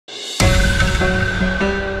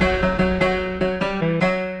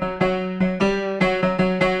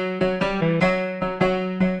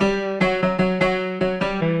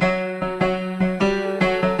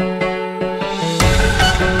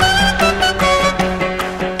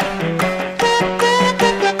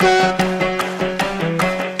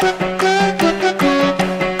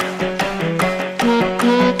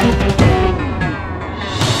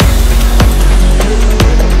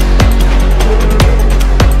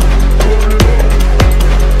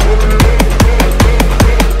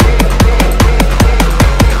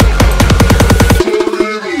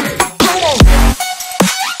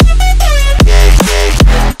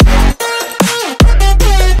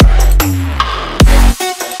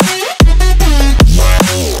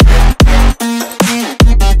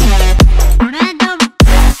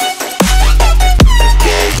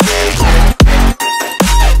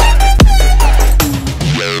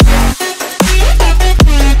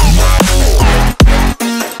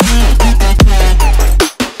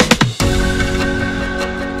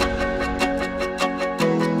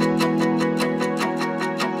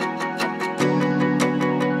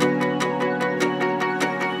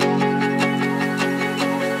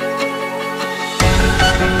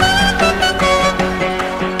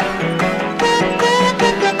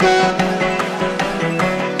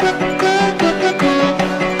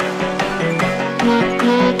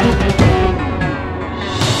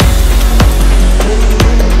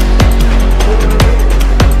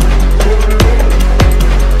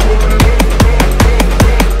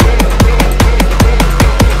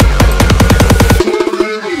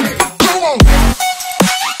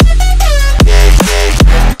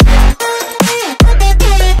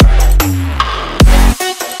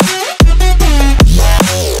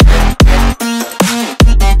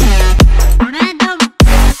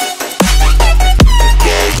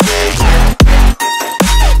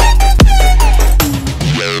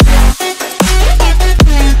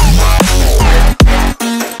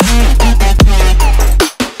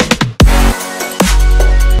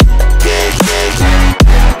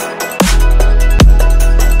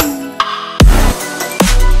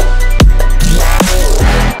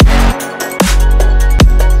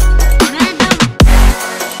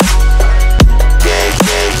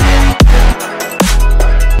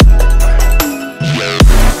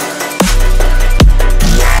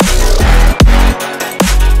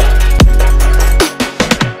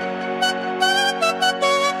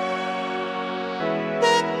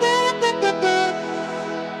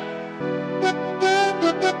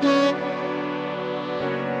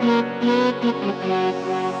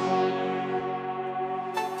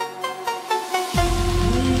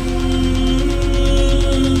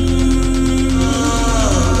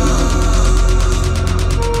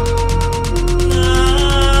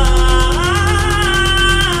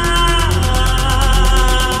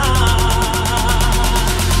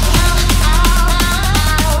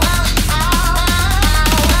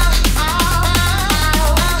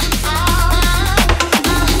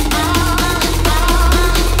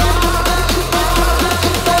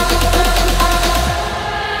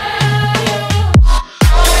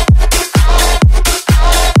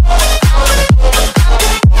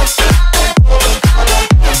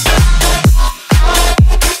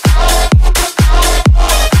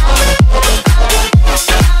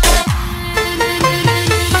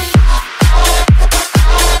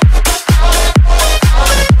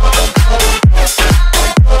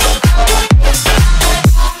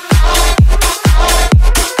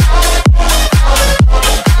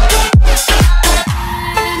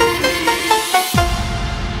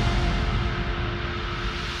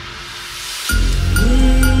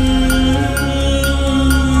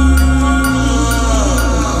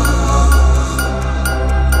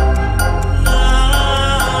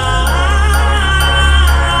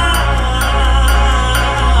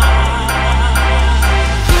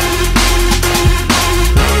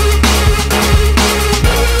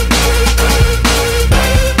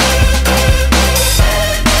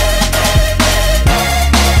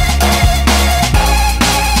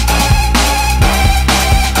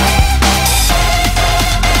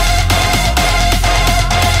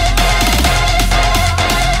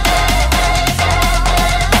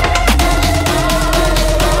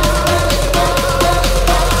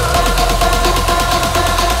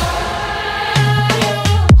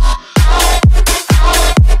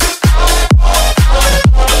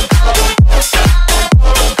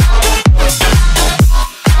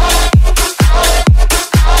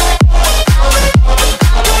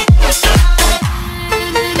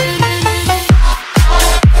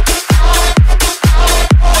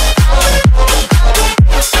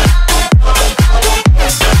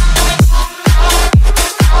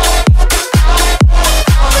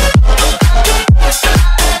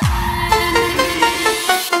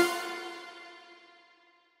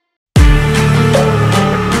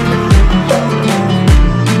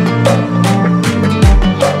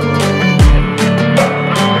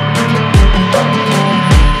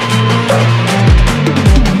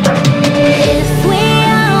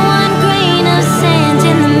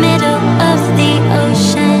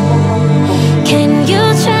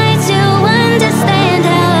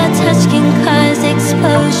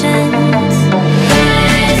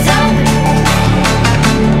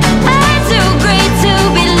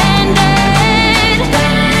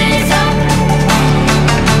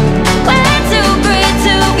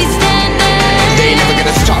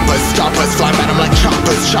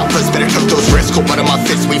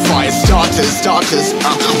starters.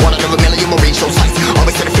 One out of a million will reach those heights.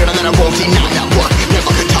 Always had a feeling that I won't deny that work.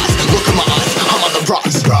 Never could toss. Look in my eyes, I'm on the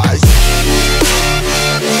rise.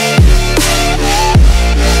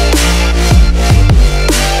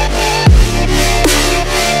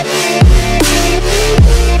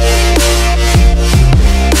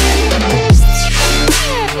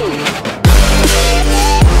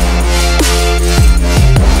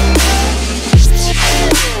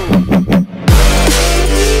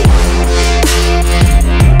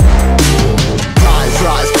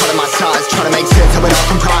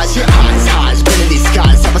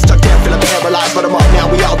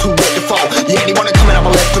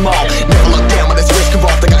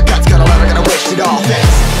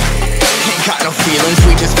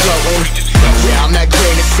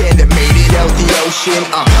 A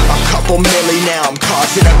couple milli now, I'm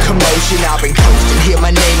causing a commotion. I've been coasting, hear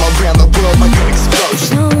my name around the world like an explosion.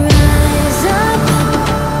 So rise up,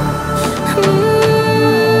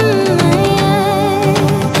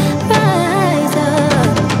 rise up.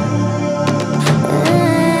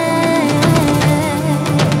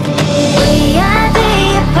 We are the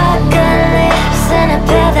apocalypse, and a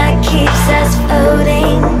path that keeps us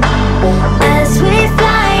floating. As we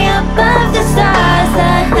fly above the stars, the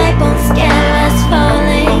hype won't scare us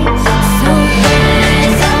falling. So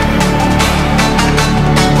rise up.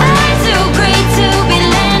 I'm too great to be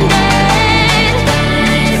landed.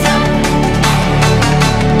 Rise up.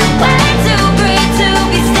 Way too great to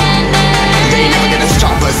be standing. They never gonna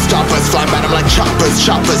stop us, fly by them like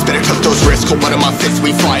choppers. Better tuck those risks, hold one of my fists,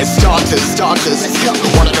 we fly as starters. Let's go.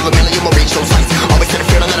 One out of a million will reach those heights. Always had a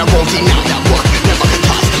feeling that I won't deny that work. Never could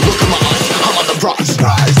toss. Look in my eyes, I'm on the rise.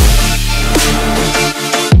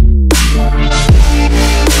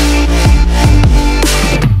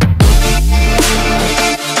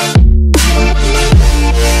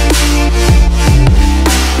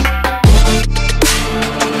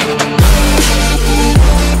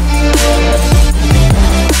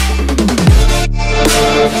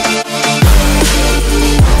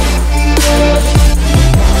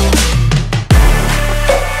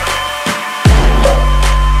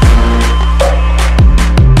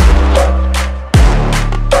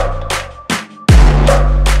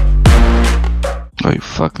 Oh, you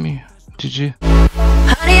fuck me. GG.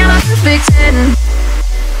 Honey, I'm a perfect 10.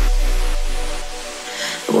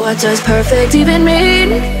 What does perfect even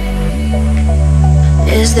mean?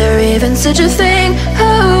 Is there even such a thing?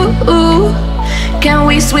 Oh, can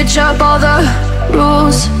we switch up all the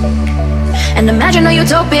rules and imagine a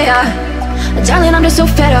utopia? Darling, I'm just so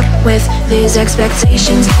fed up with these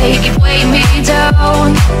expectations. They keep weighing me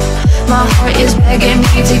down. My heart is begging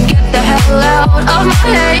me to get the hell out of my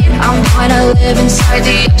head. I'm gonna live inside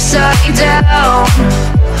the upside down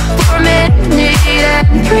for a minute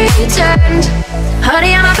and pretend.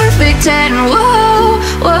 Honey, I'm a perfect 10. Whoa,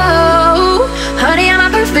 whoa. Honey, I'm a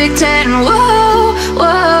perfect 10. Whoa,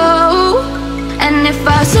 whoa. And if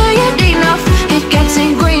I say it enough, it gets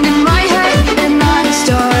ingrained in my head, and I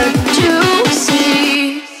start to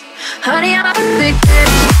see. Honey, I'm a perfect 10.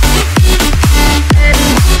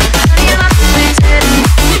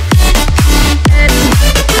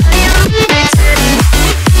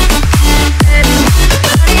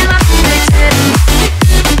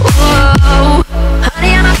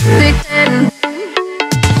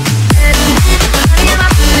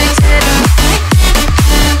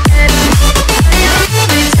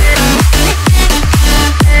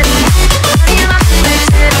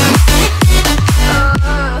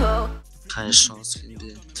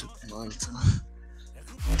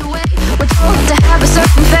 The way we're told to have a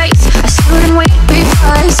certain face, I stood and wait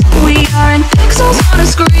because we aren't pixels on a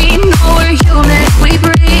screen. No, we're human, we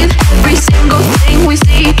breathe. Every single thing we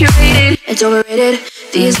see curated. It's overrated.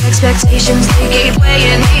 These expectations, they keep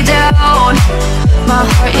weighing me down. My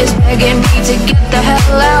heart is begging me to get the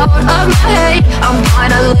hell out of my head. I'm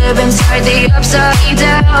gonna live inside the upside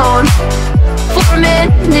down for a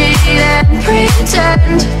minute and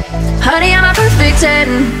pretend. Honey, I'm a perfect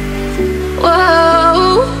 10.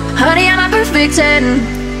 Whoa, honey, I'm a perfect 10.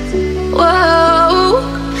 Whoa,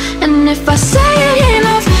 and if I say it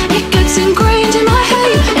enough, it gets ingrained in my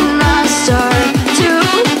head, and I start to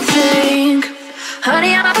think.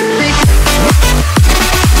 Honey, I'm a perfect 10.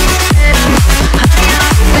 Honey, I'm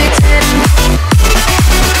a perfect 10.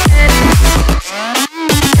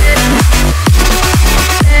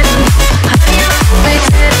 Honey, I'm a perfect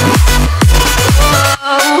 10.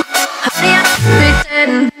 Whoa, honey, I'm a perfect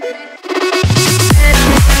 10.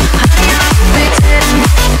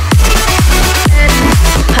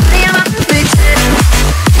 Honey, I'm a perfect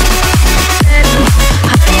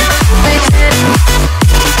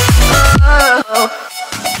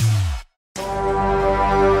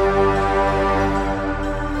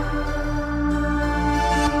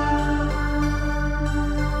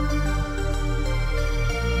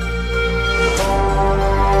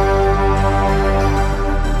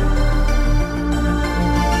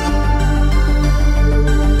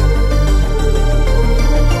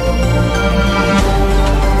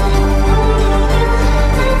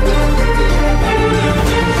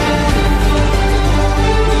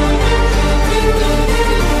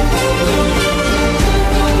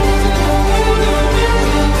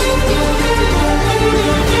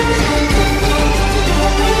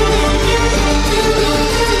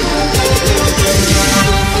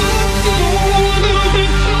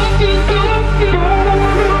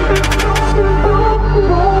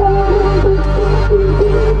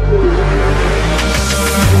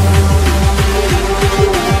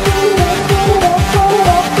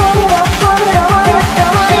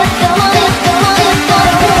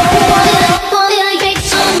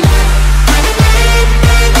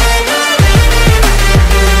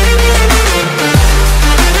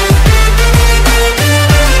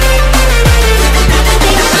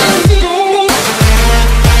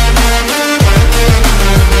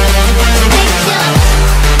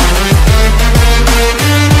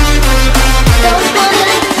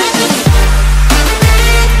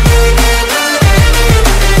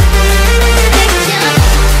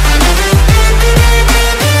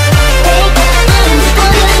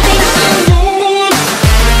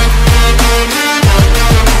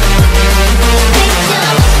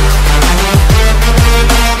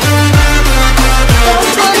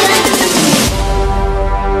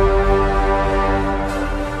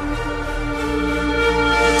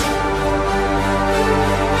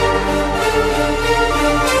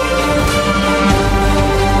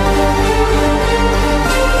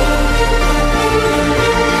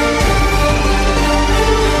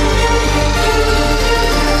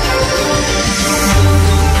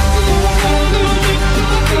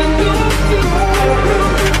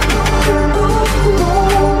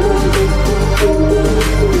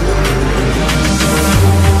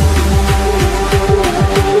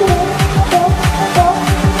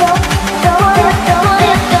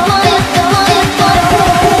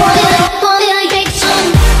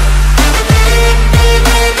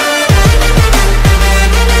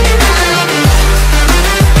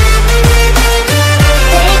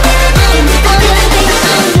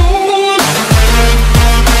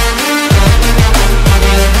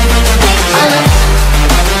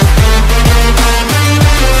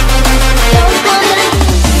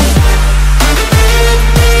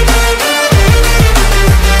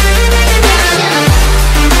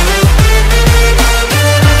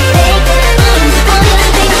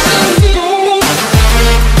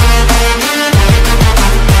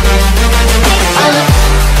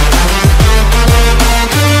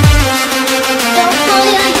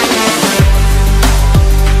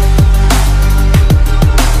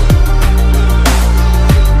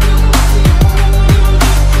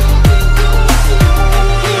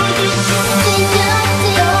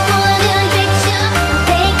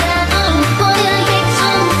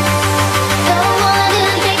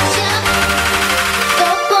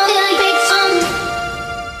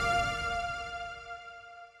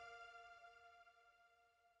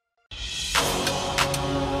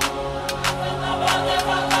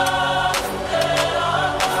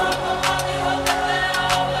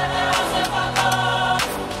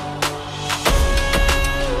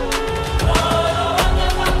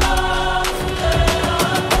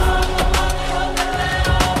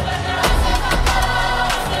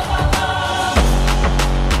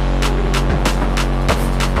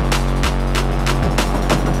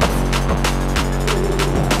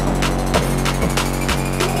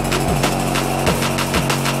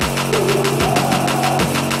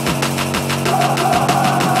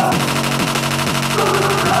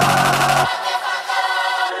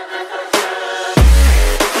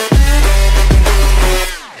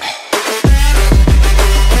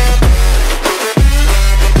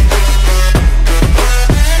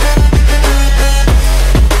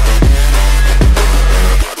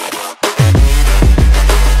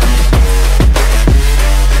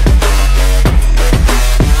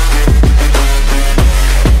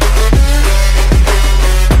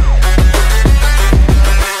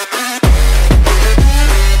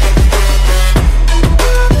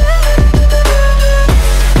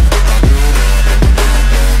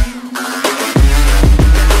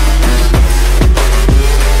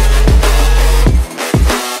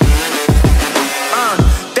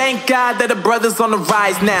brothers on the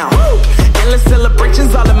rise now. Endless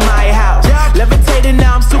celebrations all in my house. Levitating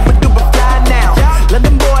now, I'm super duper fly now.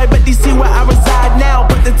 London boy, but DC where I reside now.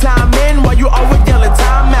 Put the time in while you always yelling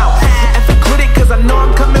time out. And for quit it, cause I know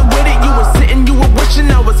I'm coming with it. You were sitting, you were wishing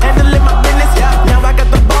I was handling my business. Now I got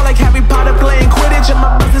the ball like Harry Potter playing Quidditch. And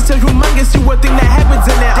my business is humongous, you would think that happens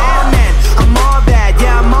in it. Oh man, I'm all that,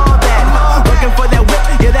 yeah, I'm all that. Working for that whip,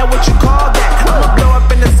 yeah, that what you call that. I'ma blow up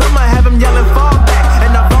in the summer, have them yelling fall back.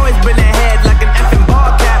 And I've always been ahead like an effing ball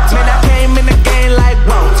cap. Man, I came in the game like,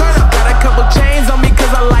 whoa. Got a couple chains on me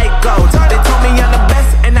cause I like gold. They told me I'm the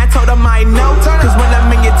best and I told them I know. Cause when I'm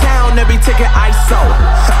in your town, every ticket I sold.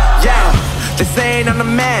 Yeah, they saying I'm the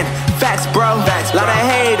man. Facts, bro. Lot of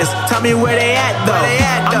haters, tell me where they at though.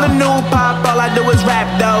 I'm the new pop, all I do is rap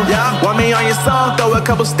though. Want me on your song, throw a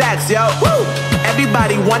couple stacks, yo. Woo!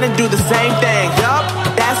 Everybody wanna do the same thing.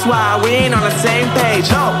 That's why we ain't on the same page.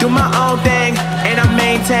 Do my own thing, and I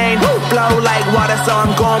maintain. Flow like water, so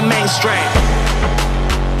I'm going mainstream.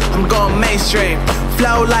 I'm going mainstream.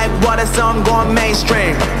 Flow like water, so I'm going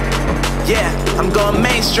mainstream. Yeah, I'm going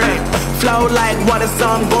mainstream. Flow like water,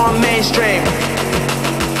 so I'm going mainstream.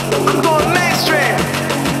 I'm going mainstream.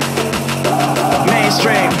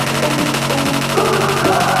 Mainstream.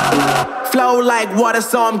 Flow like water,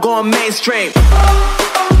 so I'm going mainstream.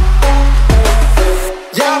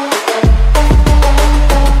 Yeah.